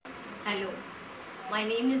Hello, my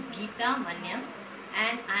name is Geeta Manyam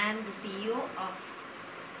and I am the CEO of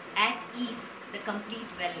At Ease, the Complete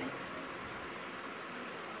Wellness.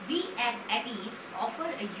 We at Ease offer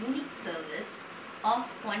a unique service of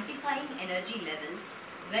quantifying energy levels,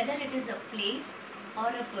 whether it is a place or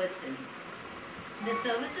a person. The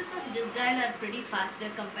services of Just Dial are pretty faster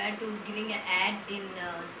compared to giving an ad in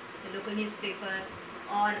the local newspaper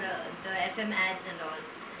or the FM ads and all.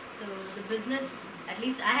 So the business, at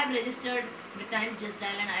least I have registered with Times Just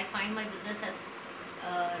Dial and I find my business has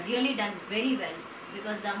really done very well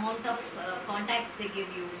because the amount of contacts they give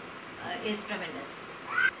you is tremendous.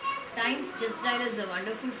 Times Just Dial is a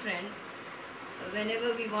wonderful friend.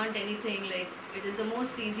 Whenever we want anything, like it is the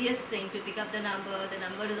most easiest thing to pick up the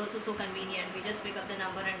number is also so convenient. We just pick up the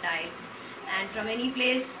number and dial, and from any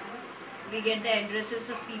place we get the addresses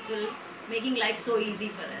of people, making life so easy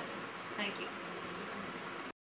for us. Thank you.